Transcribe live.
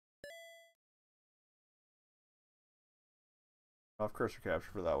Off cursor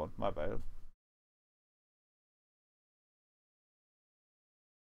capture for that one. My bad.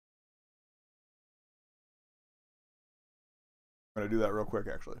 I'm gonna do that real quick,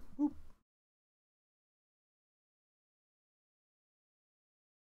 actually. Whoop.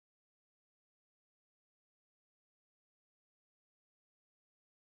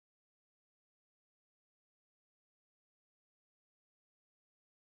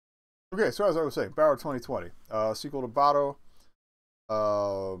 Okay, so as I was saying, Barro 2020, sequel to Barro.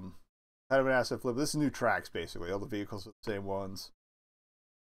 Kind of an asset flip. This is new tracks, basically. All the vehicles are the same ones.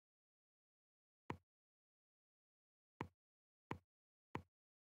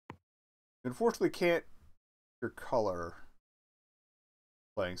 Unfortunately, can't your color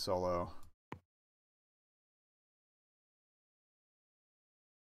playing solo.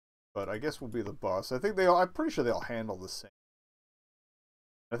 But I guess we'll be the bus. I think they all, I'm pretty sure they all handle the same.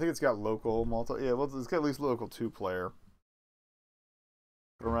 I think it's got local multi. Yeah, well, it's got at least local 2-player.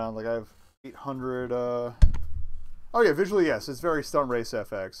 Around, like, I have 800. Oh, yeah, visually, yes. It's very Stunt Race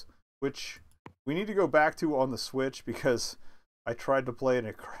FX, which we need to go back to on the Switch because I tried to play and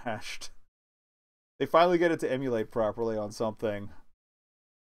it crashed. They finally get it to emulate properly on something.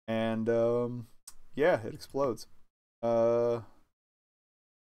 And, yeah, it explodes. That's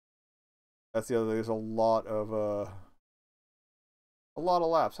the other thing. There's a lot of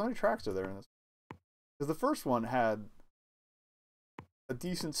laps. How many tracks are there in this? Because the first one had a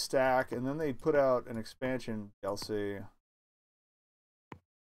decent stack, and then they put out an expansion DLC.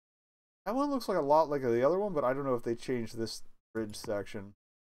 That one looks like a lot like the other one, but I don't know if they changed this bridge section.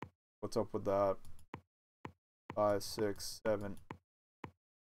 What's up with that? 5, 6, 7.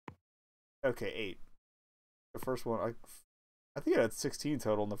 Okay, 8. The first one, I think it had 16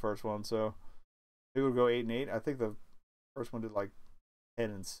 total in the first one, so maybe we'll go 8 and 8. I think the first one did like 10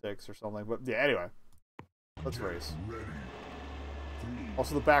 and 6 or something. But yeah, anyway, let's race.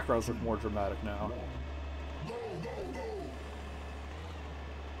 Also, the backgrounds look more dramatic now.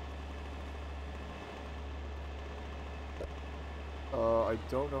 I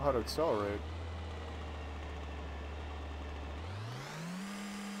don't know how to accelerate.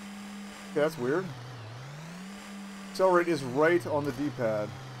 Okay, that's weird. Accelerate is right on the D-pad.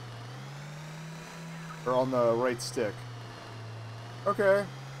 Or on the right stick. Okay.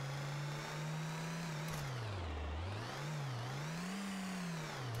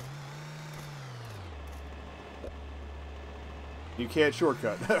 You can't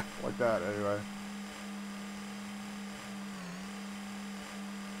shortcut like that, anyway.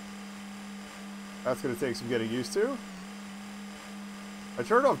 That's going to take some getting used to. I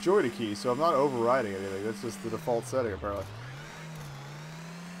turned off joy to key, so I'm not overriding anything. That's just the default setting, apparently.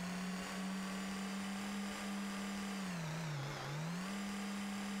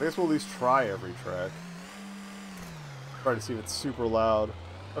 I guess we'll at least try every track. Try to see if it's super loud.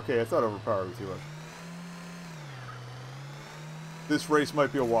 Okay, it's not overpowering too much. This race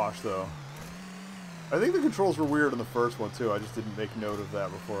might be a wash, though. I think the controls were weird in the first one, too. I just didn't make note of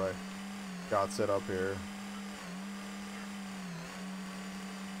that before I got set up here.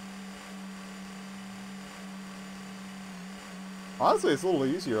 Honestly, it's a little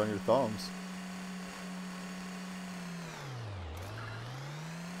easier on your thumbs.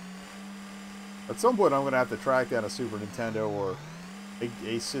 At some point, I'm going to have to track down a Super Nintendo or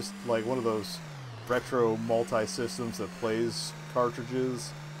a system, like one of those retro multi-systems that plays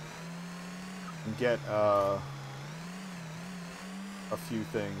cartridges, and get a few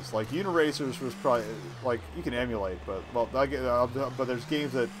things. Like Uniracers was probably, like, you can emulate, but, well, but there's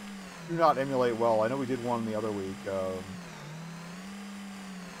games that do not emulate well. I know we did one the other week.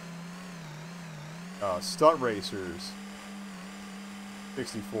 Stunt Racers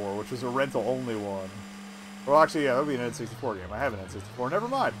 64, which was a rental-only one. Well, actually, yeah, that would be an N64 game. I have an N64. Never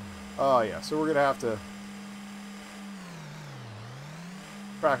mind. Yeah, so we're going to have to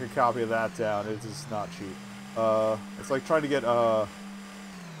track a copy of that down. It's just not cheap. It's like trying to get the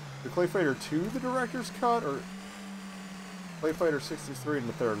Clay Fighter 2, the director's cut, or Clay Fighter 63 in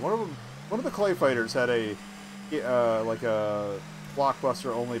the third. One of the Clay Fighters had a like a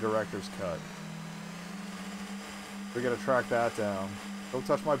blockbuster-only director's cut. We're gonna track that down. Don't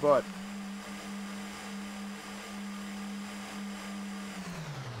touch my butt.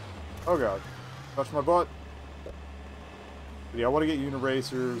 Oh god. Touch my butt. But yeah, I want to get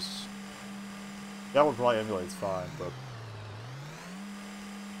Uniracers. That one probably emulates fine, but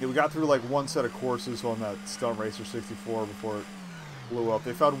yeah, we got through like one set of courses on that Stunt Racer 64 before it blew up.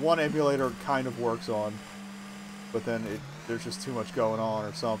 They found one emulator it kind of works on, but then there's just too much going on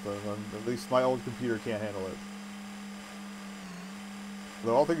or something, and at least my old computer can't handle it.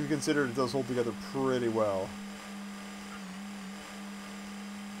 Though all things considered, it does hold together pretty well.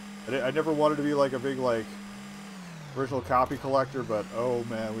 I never wanted to be like a big like original copy collector, but oh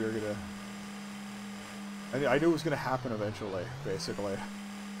man, we were gonna. I knew it was gonna happen eventually. Basically, to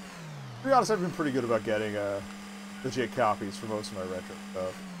be honest, I've been pretty good about getting legit copies for most of my retro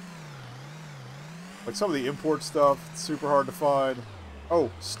stuff. Like some of the import stuff, it's super hard to find.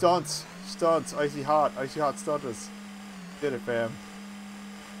 Oh, stunts, icy hot stuntus. Did it, fam.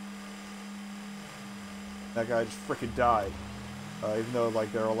 That guy just freaking died. Even though,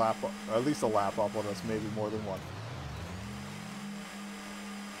 like, they're at least a lap up on us, maybe more than one.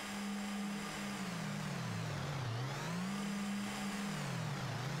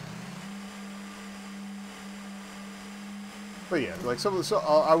 But yeah, like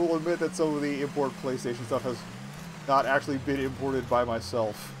I will admit that some of the import PlayStation stuff has not actually been imported by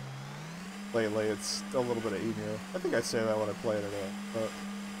myself lately. It's a little bit of emu. I think I say that when I play it anyway, but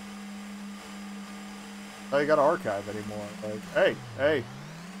I got to archive anymore. Like,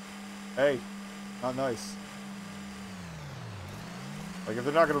 hey, not nice. Like, if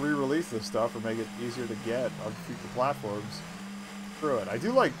they're not going to re-release this stuff or make it easier to get on future platforms, screw it. I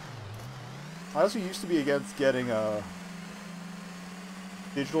also used to be against getting a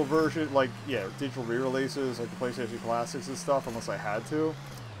digital version, like, yeah, digital re-releases, like the PlayStation Classics and stuff, unless I had to.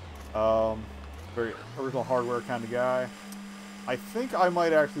 Very original hardware kind of guy. I think I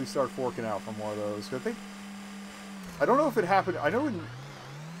might actually start forking out for more of those. I don't know if it happened. I know in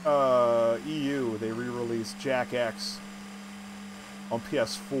EU they re-released Jack X on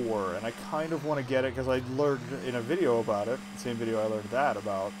PS4, and I kind of want to get it because I learned in a video about it, the same video I learned that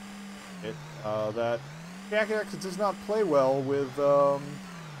about it, that Jack X does not play well with the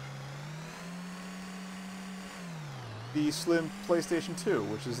slim PlayStation 2,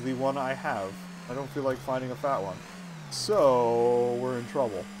 which is the one I have. I don't feel like finding a fat one. So, we're in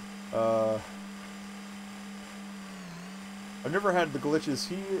trouble. I've never had the glitches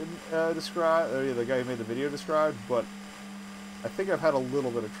he described, or the guy who made the video described, but I think I've had a little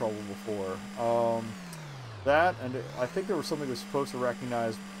bit of trouble before. That, and I think there was something that was supposed to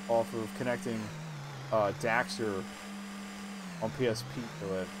recognize off of connecting Daxter on PSP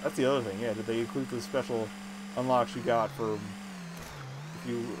to it. That's the other thing, yeah. Did they include the special unlocks you got for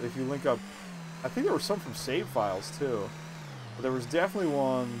if you link up? I think there were some from save files too, but there was definitely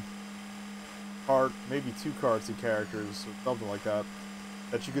one card, maybe two cards and characters, or something like that,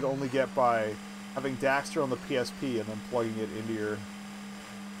 that you could only get by having Daxter on the PSP and then plugging it into your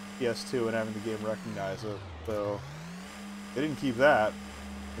PS2 and having the game recognize it. So they didn't keep that.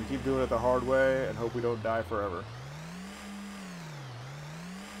 We keep doing it the hard way and hope we don't die forever.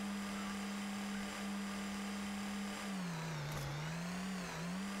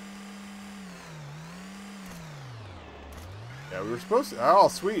 Yeah, we were supposed to. Oh,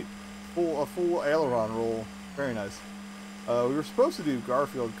 sweet! A full aileron roll. Very nice. We were supposed to do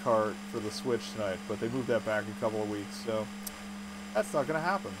Garfield Kart for the Switch tonight, but they moved that back a couple of weeks, so that's not going to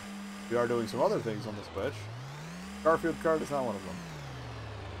happen. We are doing some other things on the Switch. Garfield Kart is not one of them.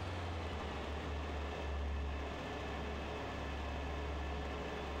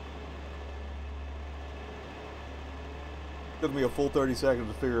 It took me a full 30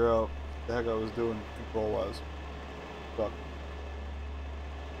 seconds to figure out what the heck I was doing control-wise. But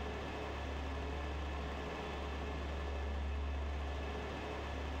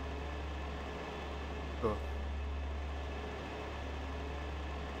all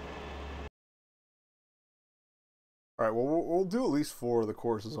right, well, we'll do at least 4 of the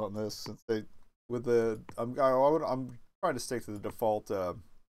courses on this, since they, with the, I'm trying to stick to the default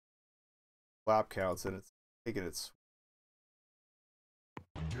lap counts, and it's taking its.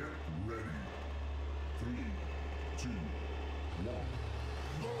 Get ready. 3, 2, 1.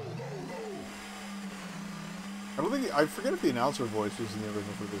 Go, go, go! I don't think, I forget if the announcer voice was in the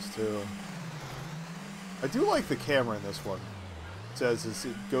original for this too. I do like the camera in this one. It says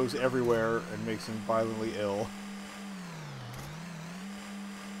it goes everywhere and makes him violently ill.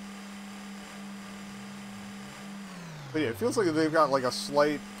 But yeah, it feels like they've got like a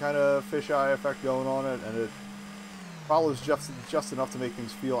slight kind of fisheye effect going on it, and it follows just enough to make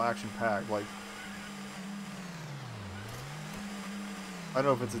things feel action-packed. Like, I don't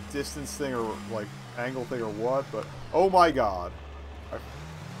know if it's a distance thing or like angle thing or what, but oh my god, I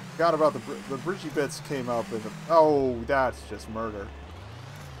forgot about the bridgy bits came up and oh, that's just murder.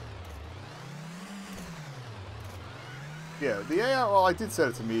 Yeah, the AI, well, I did set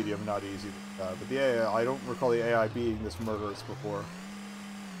it to medium, not easy, but the AI, I don't recall the AI being this murderous before.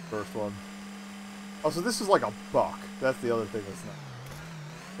 First one. Also, this is like a buck. That's the other thing that's not.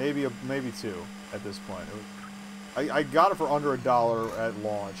 Maybe 2 at this point. I got it for under $1 at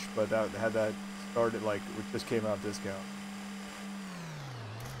launch, but that had that started, like, it just came out discount.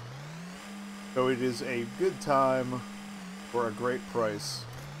 So it is a good time for a great price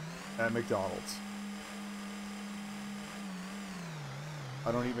at McDonald's.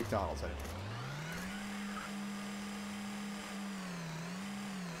 I don't eat McDonald's anymore.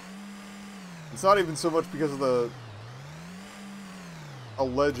 It's not even so much because of the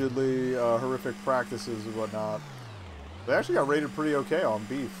allegedly horrific practices and whatnot. They actually got rated pretty okay on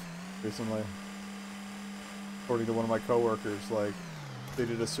beef recently. According to one of my coworkers, like, they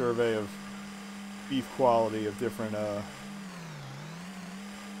did a survey of beef quality of different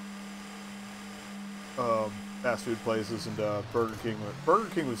fast food places, and Burger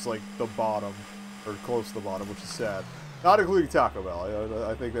King was like the bottom, or close to the bottom, which is sad. Not including Taco Bell.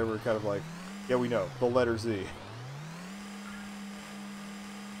 I think they were kind of like, yeah, we know, the letter Z.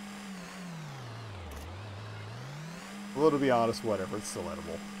 Well, to be honest, whatever, it's still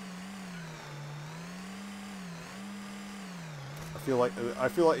edible. I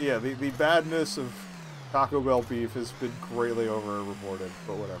feel like, yeah, the badness of Taco Bell beef has been greatly over-reported,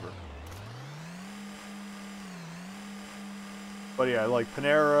 but whatever. But yeah, like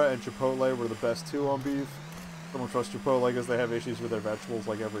Panera and Chipotle were the best two on beef. I don't trust Chipotle because they have issues with their vegetables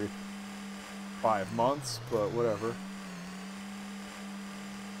like every 5 months, but whatever.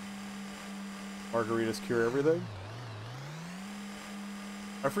 Margaritas cure everything.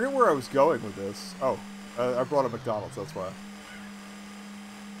 I forget where I was going with this. Oh, I brought up McDonald's, that's why.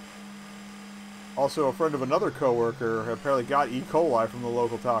 Also, a friend of another coworker apparently got E. coli from the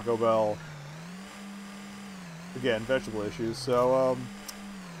local Taco Bell. Again, vegetable issues. So,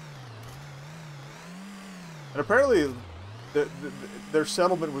 and apparently, their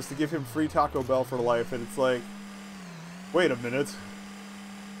settlement was to give him free Taco Bell for life, and it's like, wait a minute.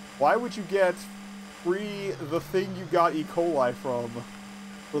 Why would you get free the thing you got E. coli from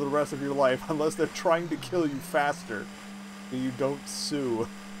for the rest of your life unless they're trying to kill you faster so you don't sue?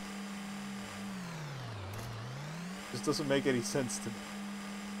 Just doesn't make any sense to me.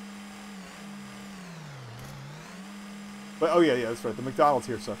 But, oh yeah, that's right. The McDonald's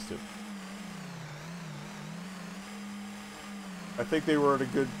here sucks too. I think they were at a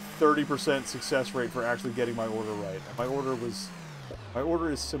good 30% success rate for actually getting my order right. And my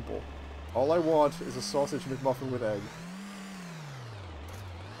order is simple. All I want is a sausage McMuffin with egg.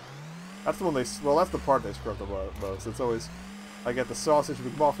 That's the one well, that's the part they screw up the most. It's always, I get the sausage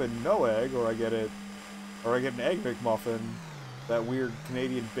McMuffin, no egg, or I get an egg McMuffin, that weird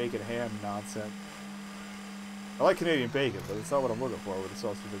Canadian bacon ham nonsense. I like Canadian bacon, but it's not what I'm looking for with a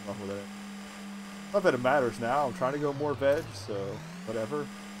sausage McMuffin with egg. Not that it matters now. I'm trying to go more veg, so whatever.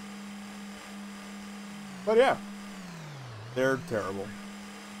 But yeah, they're terrible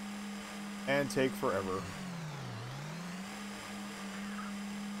and take forever.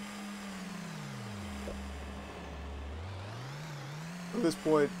 At this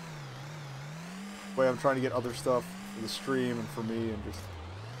point, the way I'm trying to get other stuff for the stream and for me and just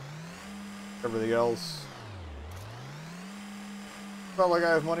everything else. Not like I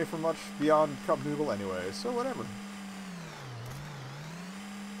have money for much beyond cup noodle anyway, so whatever.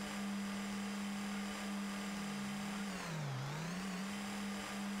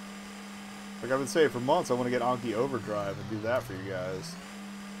 Like I've been saying for months, I want to get Anki Overdrive and do that for you guys.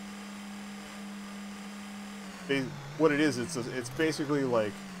 What it is, it's basically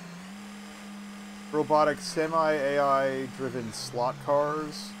like robotic semi-AI driven slot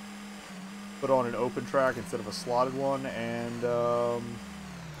cars put on an open track instead of a slotted one, and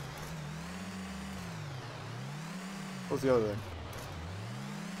what's the other thing?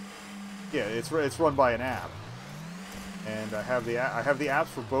 Yeah, it's run by an app, and I have the apps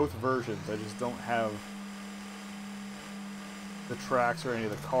for both versions. I just don't have the tracks or any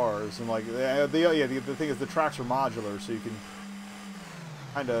of the cars, and like the thing is the tracks are modular, so you can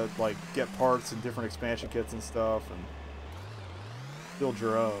kind of like get parts and different expansion kits and stuff and build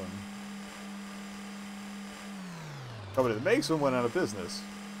your own. Company that makes them went out of business,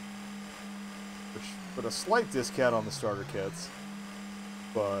 which put a slight discount on the starter kits.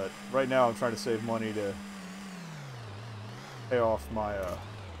 But right now I'm trying to save money to pay off my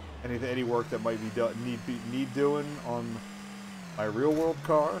any work that might be need doing on my real world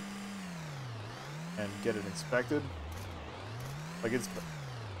car and get it inspected. Like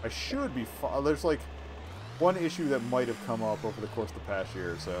I should be there's like one issue that might have come up over the course of the past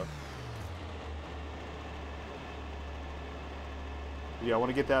year or so. Yeah, I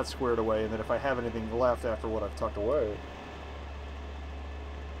want to get that squared away, and then if I have anything left after what I've tucked away,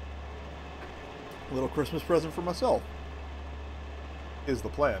 a little Christmas present for myself is the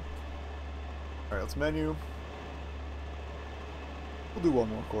plan. Alright, let's menu. We'll do one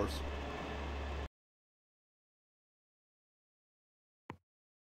more course.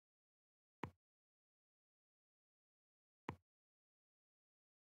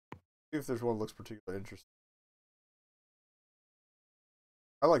 See if there's one that looks particularly interesting.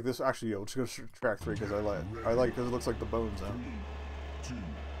 I like this. Actually, yo, let's go to track 3 because I like it because it looks like the Bone Zone. 3, 2,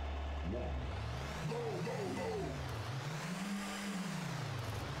 1. No, no, no.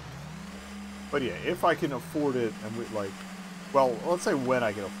 But yeah, if I can afford it, and we, like, well, let's say when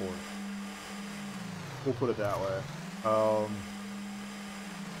I can afford it. We'll put it that way.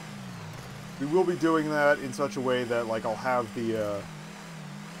 We will be doing that in such a way that, like, I'll have the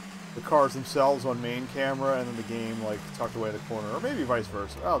cars themselves on main camera and then the game, like, tucked away in the corner. Or maybe vice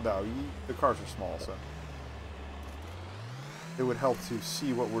versa. Oh, no, the cars are small, so it would help to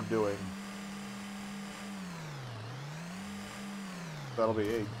see what we're doing. That'll be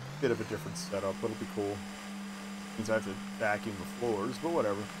a bit of a different setup, but it'll be cool. Means I have to vacuum the floors, but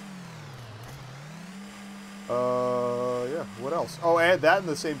whatever. Yeah, what else? Oh, and that and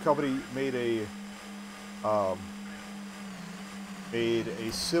the same company made a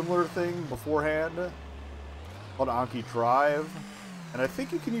similar thing beforehand called Anki Drive. And I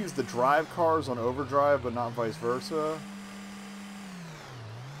think you can use the drive cars on overdrive, but not vice versa.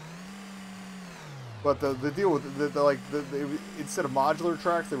 But the deal with instead of modular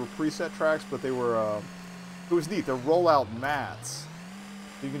tracks, they were preset tracks, but they were it was neat. They're rollout mats,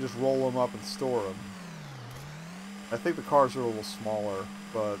 so you can just roll them up and store them. I think the cars are a little smaller,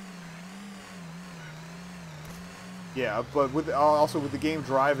 but yeah. But with also with the game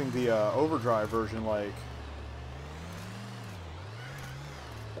driving the overdrive version, like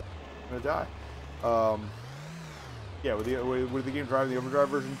I'm gonna die. Yeah, with the game driving the overdrive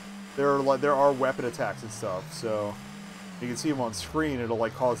version, there are weapon attacks and stuff, so you can see them on screen. It'll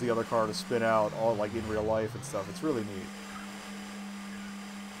like cause the other car to spin out, all like in real life and stuff. It's really neat.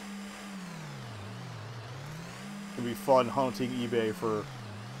 It'll be fun hunting eBay for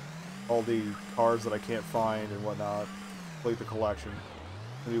all the cars that I can't find and whatnot. Complete the collection.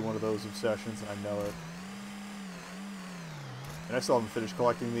 It'll be one of those obsessions, and I know it. And I still haven't finished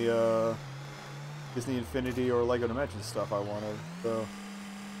collecting the Disney Infinity or Lego Dimensions stuff I wanted, so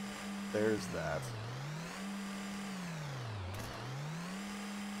there's that.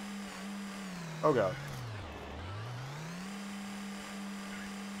 Oh god.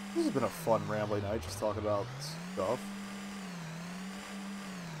 This has been a fun rambling night, just talking about stuff.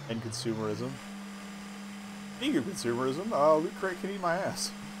 And consumerism. Speaking of consumerism, Loot Crate can eat my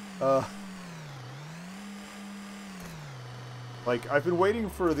ass. Like, I've been waiting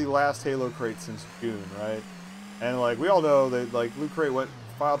for the last Halo crate since June, right? And, like, we all know that, like, Loot Crate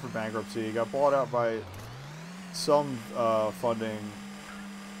filed for bankruptcy, got bought out by some funding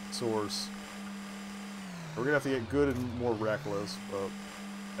source. We're gonna have to get good and more reckless, but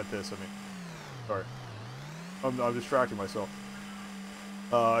at this, I mean, sorry. I'm distracting myself.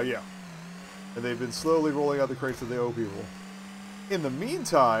 Yeah. And they've been slowly rolling out the crates that they owe people. In the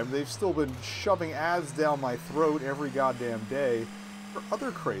meantime, they've still been shoving ads down my throat every goddamn day for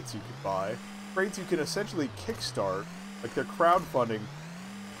other crates you could buy. Crates you can essentially kickstart, like they're crowdfunding.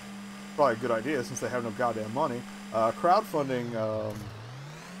 Probably a good idea since they have no goddamn money. Crowdfunding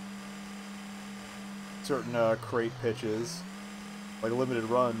certain crate pitches, like limited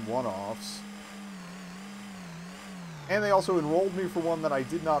run one-offs. And they also enrolled me for one that I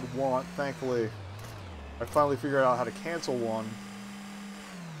did not want. Thankfully, I finally figured out how to cancel one.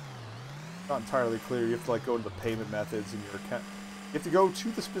 Not entirely clear. You have to like go into the payment methods in your account. You have to go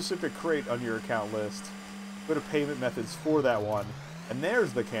to the specific crate on your account list, go to payment methods for that one, and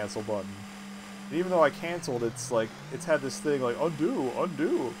there's the cancel button. And even though I canceled, it's like it's had this thing like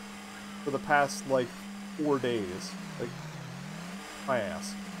undo for the past like 4 days. Like my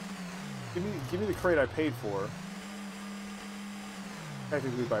ass. Give me the crate I paid for.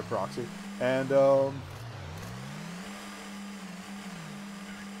 Technically by proxy. And the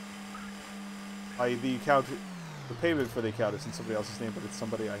payment for the account is in somebody else's name, but it's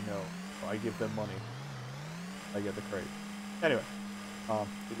somebody I know. So I give them money. I get the crate. Anyway,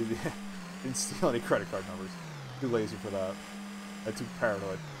 didn't steal any credit card numbers. Too lazy for that. I'm too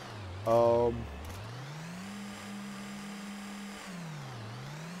paranoid. Well,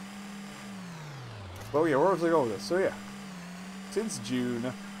 yeah, where was I going with this? So yeah, since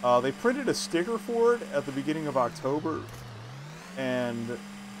June, they printed a sticker for it at the beginning of October,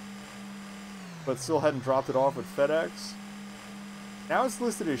 but still hadn't dropped it off with FedEx. Now it's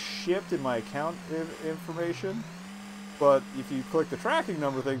listed as shipped in my account information, but if you click the tracking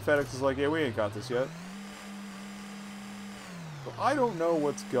number thing, FedEx is like, yeah, we ain't got this yet. So I don't know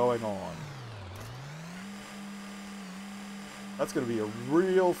what's going on. That's going to be a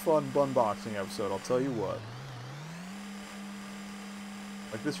real fun unboxing episode, I'll tell you what.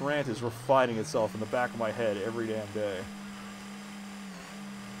 Like, this rant is refining itself in the back of my head every damn day.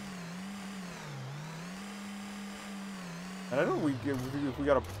 And I don't know if we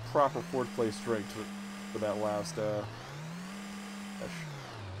got a proper fourth place drink for that last gosh.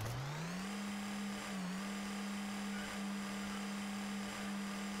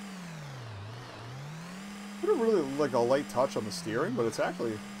 Put a really like a light touch on the steering, but it's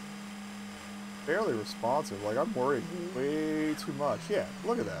actually fairly responsive. Like I'm worried way too much. Yeah,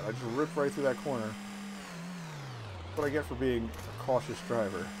 look at that. I just ripped right through that corner. That's what I get for being a cautious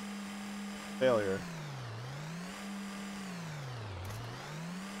driver. Failure.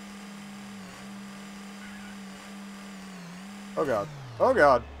 Oh god. Oh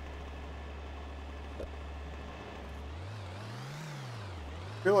god.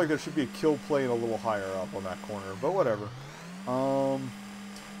 I feel like there should be a kill plane a little higher up on that corner, but whatever.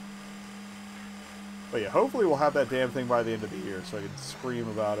 But yeah, hopefully we'll have that damn thing by the end of the year so I can scream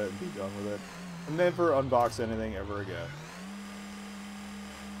about it and be done with it. And never unbox anything ever again.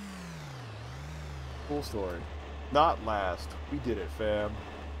 Cool story. Not last. We did it, fam.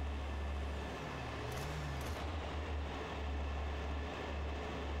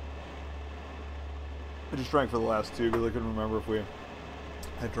 I just drank for the last two because I couldn't remember if we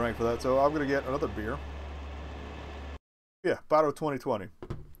had drank for that. So I'm going to get another beer. Yeah, Barro 2020.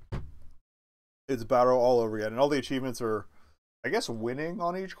 It's Barro all over again. And all the achievements are, I guess, winning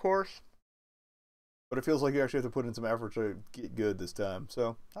on each course. But it feels like you actually have to put in some effort to get good this time.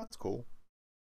 So that's cool.